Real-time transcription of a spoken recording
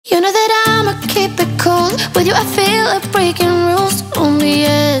You know that I'ma keep it cool. With you I feel like breaking rules. On the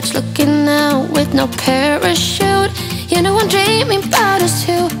edge, looking out with no parachute. You know I'm dreaming about us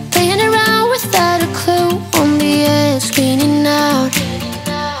two, playing around without a clue. On the edge, cleaning out.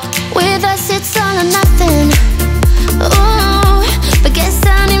 With us it's all or nothing. Ooh, but guess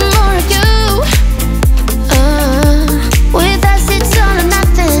I need more of you. With us it's all or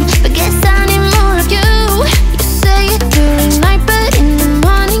nothing, but guess I need more of you. You say it during night, but in the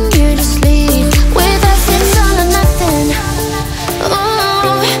morning you just leave. With us it's all or nothing.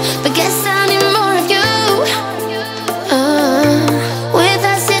 Ooh, but guess I need more of you. With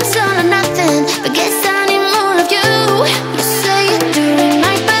us it's all or nothing, but guess I need more of you. You say it during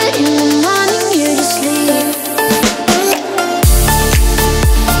night, but in the morning you just leave.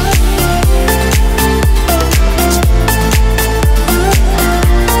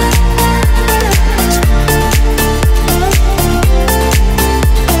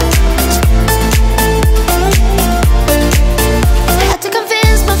 Had to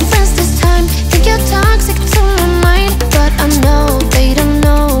convince my friends this time. Think you're toxic to my mind, but I know they don't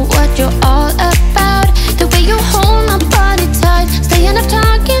know what you're all about. The way you hold my body tight, staying up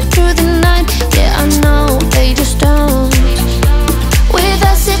talking through the night. Yeah, I know they just don't. With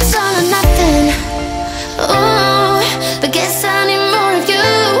us it's all or nothing. Ooh, but guess I need more of you.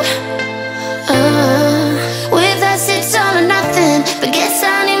 With us it's all or nothing, but guess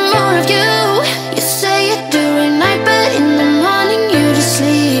I need more of you. You say it during night, but in the morning you just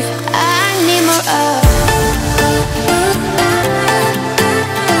leave. I need more of.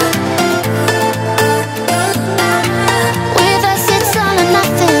 With us it's all or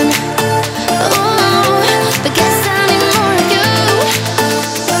nothing. Ooh, but guess I need more of you.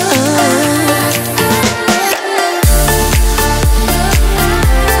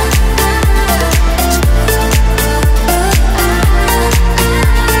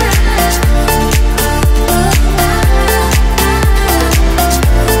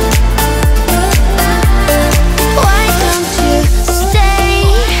 Why don't you stay?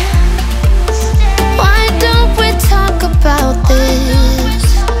 Why don't we talk about this?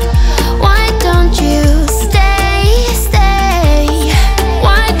 Why don't you stay?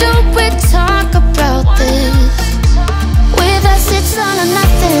 Why don't we talk about this? With us it's all or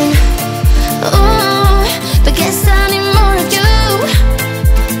nothing. Ooh, but guess I need more of you.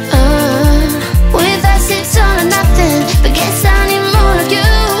 With us it's all or nothing, but guess I need more of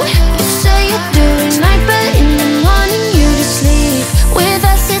you. You say it during night, but in the morning you just leave. With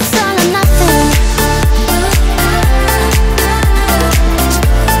us it's all or nothing.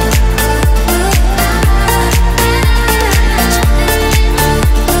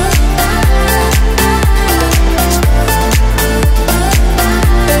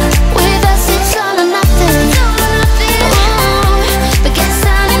 With us it's all or nothing. Ooh, but guess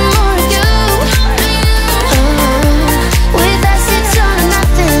I need more of you. With us it's all or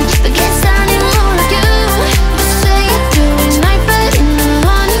nothing, but guess I need more of you. You say it during night, but in the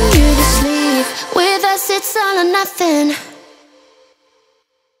morning you just leave. With us it's all or nothing.